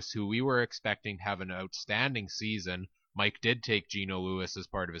Lewis, who we were expecting to have an outstanding season. Mike did take Geno Lewis as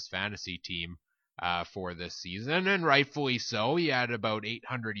part of his fantasy team for this season, and rightfully so. He had about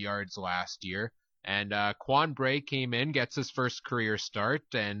 800 yards last year, and Quan Bray came in, gets his first career start,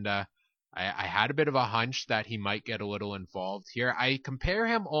 and I had a bit of a hunch that he might get a little involved here. I compare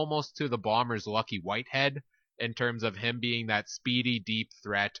him almost to the Bombers' Lucky Whitehead in terms of him being that speedy, deep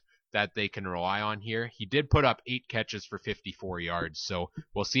threat that they can rely on here. He did put up 8 catches for 54 yards, so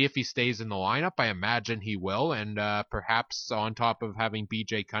we'll see if he stays in the lineup. I imagine he will, and perhaps on top of having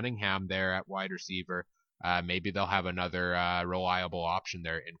B.J. Cunningham there at wide receiver, maybe they'll have another reliable option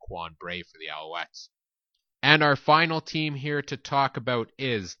there in Quan Bray for the Alouettes. And our final team here to talk about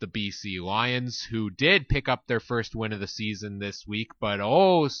is the BC Lions, who did pick up their first win of the season this week, but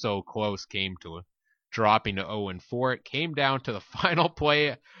oh so close came to dropping to 0-4. It came down to the final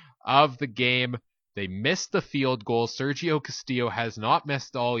play of the game. They missed the field goal. Sergio Castillo has not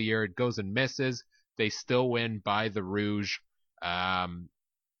missed all year. It goes and misses. They still win by the Rouge.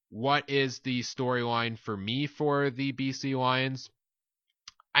 What is the storyline for me for the BC Lions?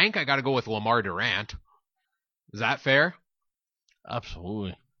 I think I got to go with Lamar Durant. Is that fair?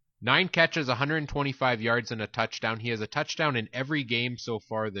 Absolutely. 9 catches, 125 yards, and a touchdown. He has a touchdown in every game so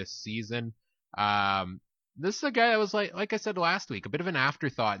far this season. This is a guy that was like I said last week, a bit of an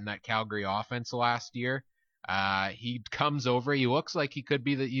afterthought in that Calgary offense last year. He comes over. He looks like he could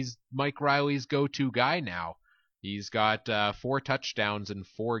be he's Mike Riley's go-to guy now. He's got 4 touchdowns in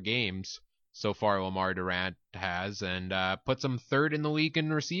 4 games so far, Lamar Durant has, and puts him 3rd in the league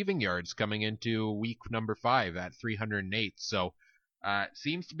in receiving yards coming into week number 5 at 308. So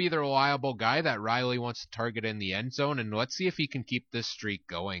seems to be the reliable guy that Riley wants to target in the end zone, and let's see if he can keep this streak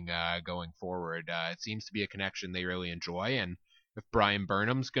going forward. It seems to be a connection they really enjoy, and if Brian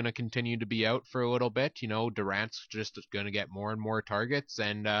Burnham's going to continue to be out for a little bit, Durant's just going to get more and more targets,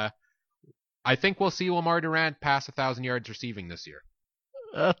 and I think we'll see Lamar Durant pass 1,000 yards receiving this year.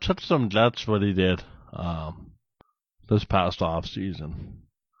 Took some guts what he did this past off season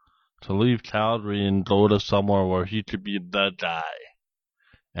to leave Calgary and go to somewhere where he could be the guy.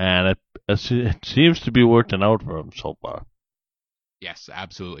 And it seems to be working out for him so far. Yes,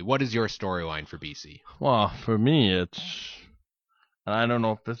 absolutely. What is your storyline for BC? Well, for me, and I don't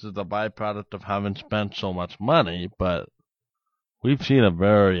know if this is a byproduct of having spent so much money, but we've seen a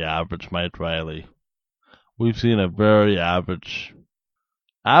very average Mike Riley. We've seen a very average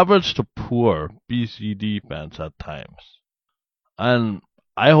to poor BC defense at times. And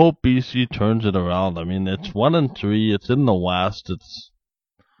I hope BC turns it around. I mean, it's 1-3. It's in the West. It's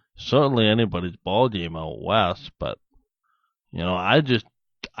certainly anybody's ball game out West. But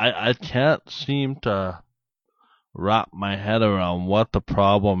I can't seem to wrap my head around what the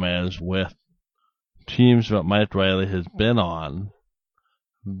problem is with teams that Mike Riley has been on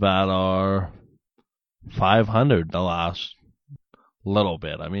that are 500 the last little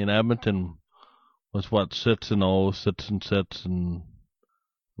bit. I mean, Edmonton was 6-0, 6-6, and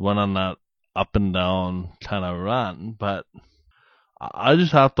went on that up and down kind of run. But I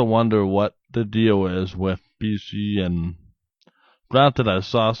just have to wonder what the deal is with BC. And granted, I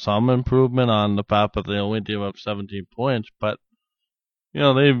saw some improvement on the fact that they only gave up 17 points, but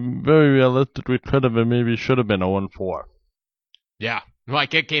they very realistically could have and maybe should have been 0-4. Yeah,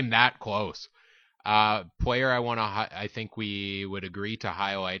 like it came that close. Player I think we would agree to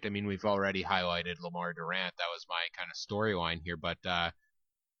highlight. I mean, we've already highlighted Lamar Durant. That was my kind of storyline here, but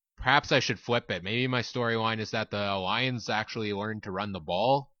perhaps I should flip it. Maybe my storyline is that the Lions actually learned to run the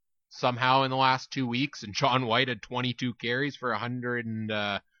ball somehow in the last 2 weeks, and John White had 22 carries for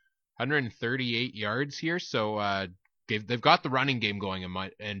 138 yards here. So they've got the running game going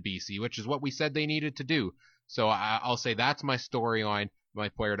in BC, which is what we said they needed to do. So I'll say that's my storyline. my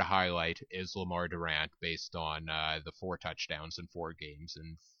player to highlight is Lamar Durant based on the 4 touchdowns in 4 games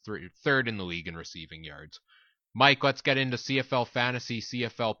and third in the league in receiving yards. Mike, let's get into CFL Fantasy,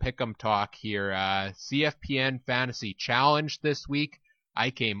 CFL Pick'em talk here. CFPN Fantasy Challenge this week.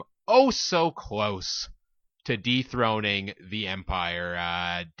 I came so close to dethroning the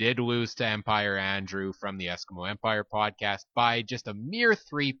Empire. Did lose to Empire Andrew from the Eskimo Empire podcast by just a mere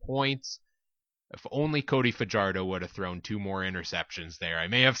 3 points. If only Cody Fajardo would have thrown 2 more interceptions there, I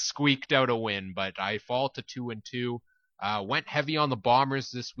may have squeaked out a win, but I fall to 2-2. Went heavy on the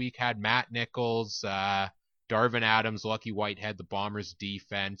Bombers this week, had Matt Nichols, Darvin Adams, Lucky Whitehead, the Bombers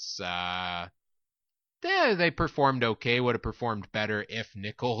defense. They performed okay. Would have performed better if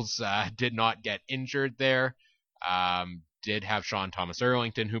Nichols did not get injured there. Did have Sean Thomas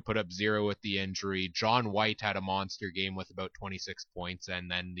Erlington, who put up 0 with the injury. John White had a monster game with about 26 points. And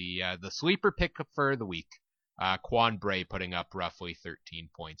then the sleeper pick for the week, Quan Bray, putting up roughly 13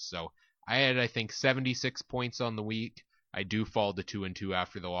 points. So I had, I think, 76 points on the week. I do fall to 2-2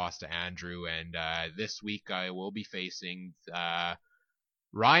 after the loss to Andrew. And this week I will be facing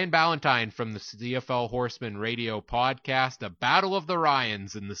Ryan Ballantyne from the CFL Horseman Radio podcast, a battle of the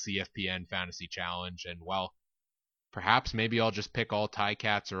Ryans in the CFPN Fantasy Challenge. And, well, perhaps maybe I'll just pick all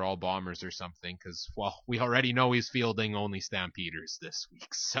Ticats or all Bombers or something, because, well, we already know he's fielding only Stampeders this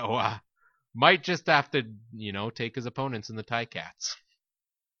week. So, might just have to, take his opponents in the Ticats.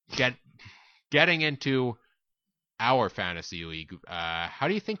 Getting into our fantasy league, how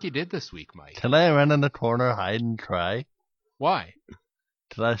do you think you did this week, Mike? Can I run in the corner, hide and try? Why?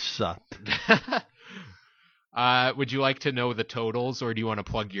 Because I sucked. Would you like to know the totals, or do you want to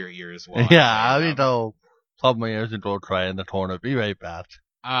plug your ears? Yeah, I mean, I'll plug my ears and go try in the corner. Be right back.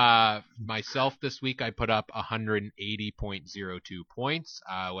 Myself this week, I put up 180.02 points,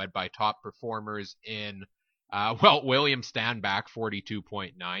 led by top performers in, William Stanback,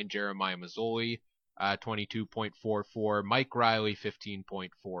 42.9, Jeremiah Mazzoli, 22.44, Mike Riley,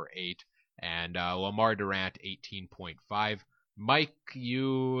 15.48, and Lamar Durant, 18.5. Mike,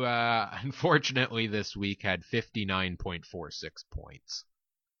 you unfortunately this week had 59.46 points.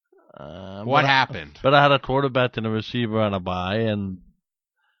 What happened? But I had a quarterback and a receiver on a bye, and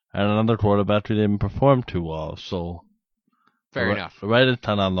another quarterback who didn't perform too well. So fair enough. Right a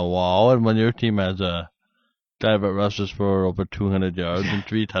ton on the wall, and when your team has a guy that rushes for over 200 yards and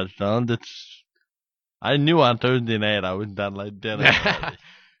 3 touchdowns, I knew on Thursday night I was done like dinner.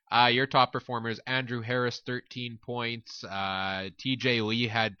 Your top performers: Andrew Harris, 13 points. TJ Lee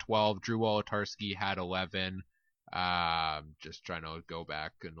had 12. Drew Wolotarski had 11. Just trying to go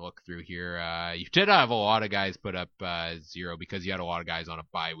back and look through here. You did have a lot of guys put up 0 because you had a lot of guys on a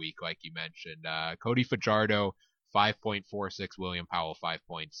bye week, like you mentioned. Cody Fajardo, 5.46. William Powell,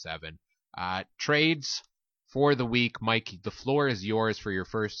 5.7. Trades for the week, Mike. The floor is yours for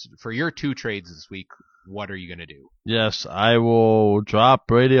your 2 trades this week. What are you going to do? Yes, I will drop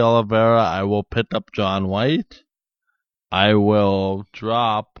Brady Oliveira. I will pick up John White. I will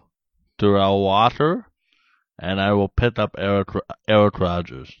drop Darrell Water. And I will pick up Eric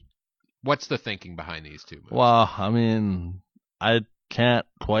Rogers. What's the thinking behind these 2 moves? Well, I mean, I can't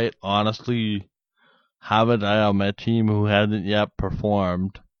quite honestly have a guy on my team who hasn't yet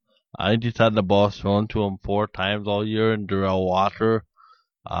performed. I just had the ball thrown to him 4 times all year in Darrell Water.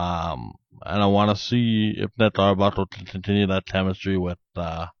 And I want to see if Nick Arbuckle can continue that chemistry with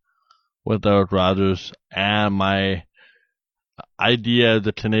Eric Rogers. And my idea is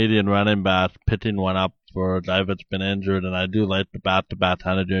the Canadian running back pitching one up for a guy that's been injured, and I do like the bat-to-bat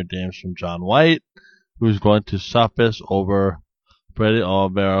 100-yard games from John White, who's going to suffice over Brady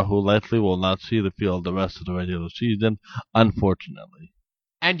Oliveira, who likely will not see the field the rest of the regular season, unfortunately.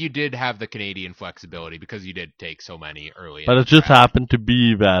 And you did have the Canadian flexibility because you did take so many early. But it just happened to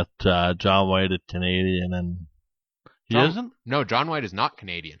be that John White is Canadian, and he isn't? No, John White is not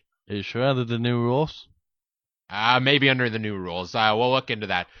Canadian. Are you sure under the new rules? Maybe under the new rules. We'll look into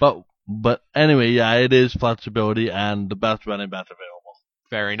that. But anyway, yeah, it is flexibility and the best running back available.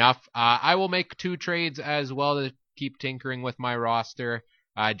 Fair enough. I will make 2 trades as well to keep tinkering with my roster.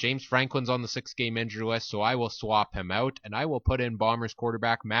 James Franklin's on the 6-game injury list, so I will swap him out, and I will put in Bombers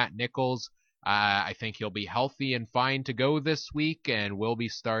quarterback Matt Nichols. I think he'll be healthy and fine to go this week, and will be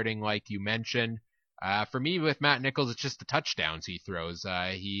starting like you mentioned. For me, with Matt Nichols, it's just the touchdowns he throws.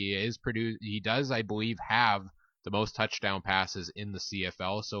 He does, I believe, have the most touchdown passes in the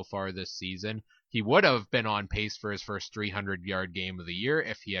CFL so far this season. He would have been on pace for his first 300-yard game of the year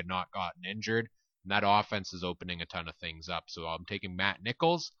if he had not gotten injured. And that offense is opening a ton of things up. So I'm taking Matt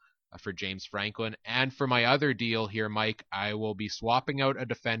Nichols for James Franklin. And for my other deal here, Mike, I will be swapping out a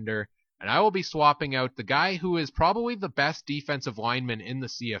defender and I will be swapping out the guy who is probably the best defensive lineman in the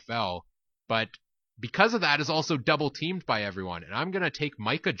CFL, but because of that is also double teamed by everyone. And I'm going to take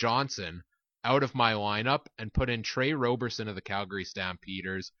Micah Johnson out of my lineup and put in Trey Roberson of the Calgary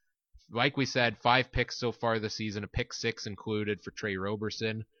Stampeders. Like we said, 5 picks so far this season, a pick 6 included for Trey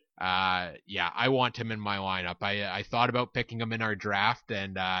Roberson. I want him in my lineup. I thought about picking him in our draft,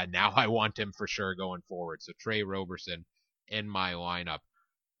 and now I want him for sure going forward. So Trey Roberson in my lineup.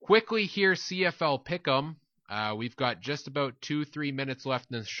 Quickly here, CFL Pick'em. We've got just about 2-3 minutes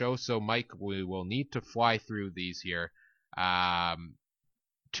left in the show, so Mike, we will need to fly through these here.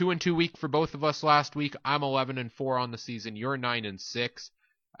 2-2 week for both of us last week. I'm 11-4 on the season. You're 9-6.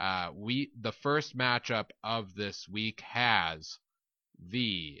 The first matchup of this week has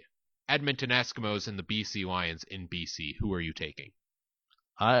the Edmonton Eskimos and the BC Lions in BC. Who are you taking?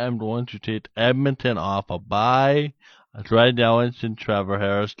 I am going to take Edmonton off a bye. Right now, instant Trevor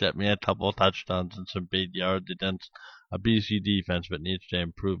Harris get me a couple of touchdowns and some big yards against a BC defense, but needs to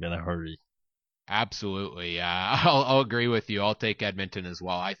improve in a hurry. Absolutely. I'll agree with you. I'll take Edmonton as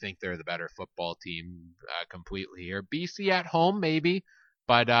well. I think they're the better football team completely here. BC at home, maybe,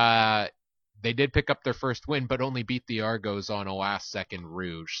 but they did pick up their first win, but only beat the Argos on a last-second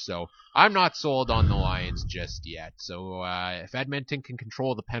rouge. So I'm not sold on the Lions just yet. So if Edmonton can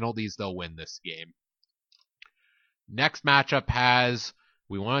control the penalties, they'll win this game. Next matchup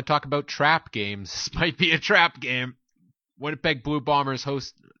we want to talk about trap games. This might be a trap game. Winnipeg Blue Bombers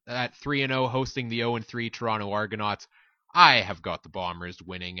host at 3-0, hosting the 0-3 Toronto Argonauts. I have got the Bombers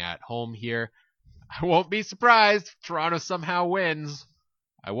winning at home here. I won't be surprised if Toronto somehow wins.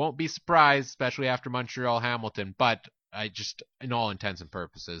 I won't be surprised, especially after Montreal-Hamilton, but in all intents and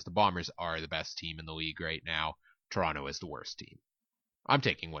purposes, the Bombers are the best team in the league right now. Toronto is the worst team. I'm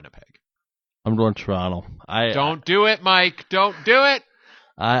taking Winnipeg. I'm going Toronto. Don't do it, Mike. Don't do it.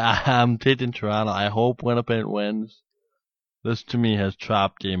 I'm taking Toronto. I hope Winnipeg wins. This to me has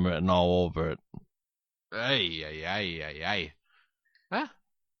trap game written all over it. Huh?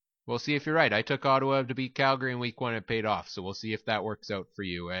 We'll see if you're right. I took Ottawa to beat Calgary in week 1. It paid off, so we'll see if that works out for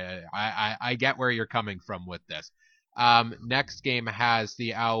you. I get where you're coming from with this. Next game has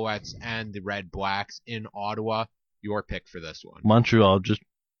the Alouettes and the Red Blacks in Ottawa. Your pick for this one. Montreal, just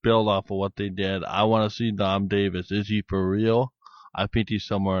build off of what they did. I want to see Dom Davis. Is he for real? I think he's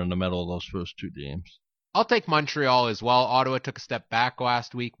somewhere in the middle of those first 2 games. I'll take Montreal as well. Ottawa took a step back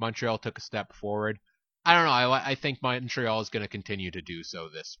last week. Montreal took a step forward. I don't know. I think Montreal is going to continue to do so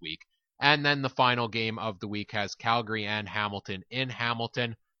this week. And then the final game of the week has Calgary and Hamilton in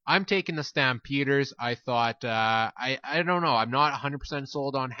Hamilton. I'm taking the Stampeders. I thought, I don't know. I'm not 100%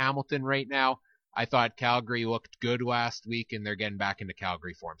 sold on Hamilton right now. I thought Calgary looked good last week, and they're getting back into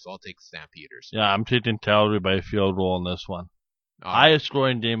Calgary form, so I'll take the Stampeders. Yeah, I'm taking Calgary by a field goal in this one. Highest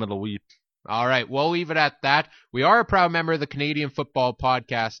scoring game of the week. All right, we'll leave it at that. We are a proud member of the Canadian Football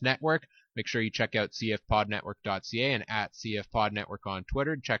Podcast Network. Make sure you check out cfpodnetwork.ca and at cfpodnetwork on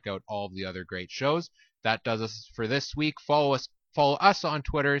Twitter and check out all of the other great shows. That does us for this week. Follow us on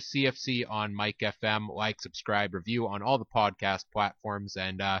Twitter, CFC on Mike FM. Like, subscribe, review on all the podcast platforms,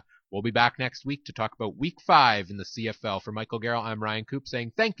 and we'll be back next week to talk about Week 5 in the CFL. For Michael Garrell, I'm Ryan Coop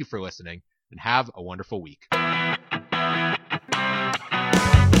saying thank you for listening and have a wonderful week.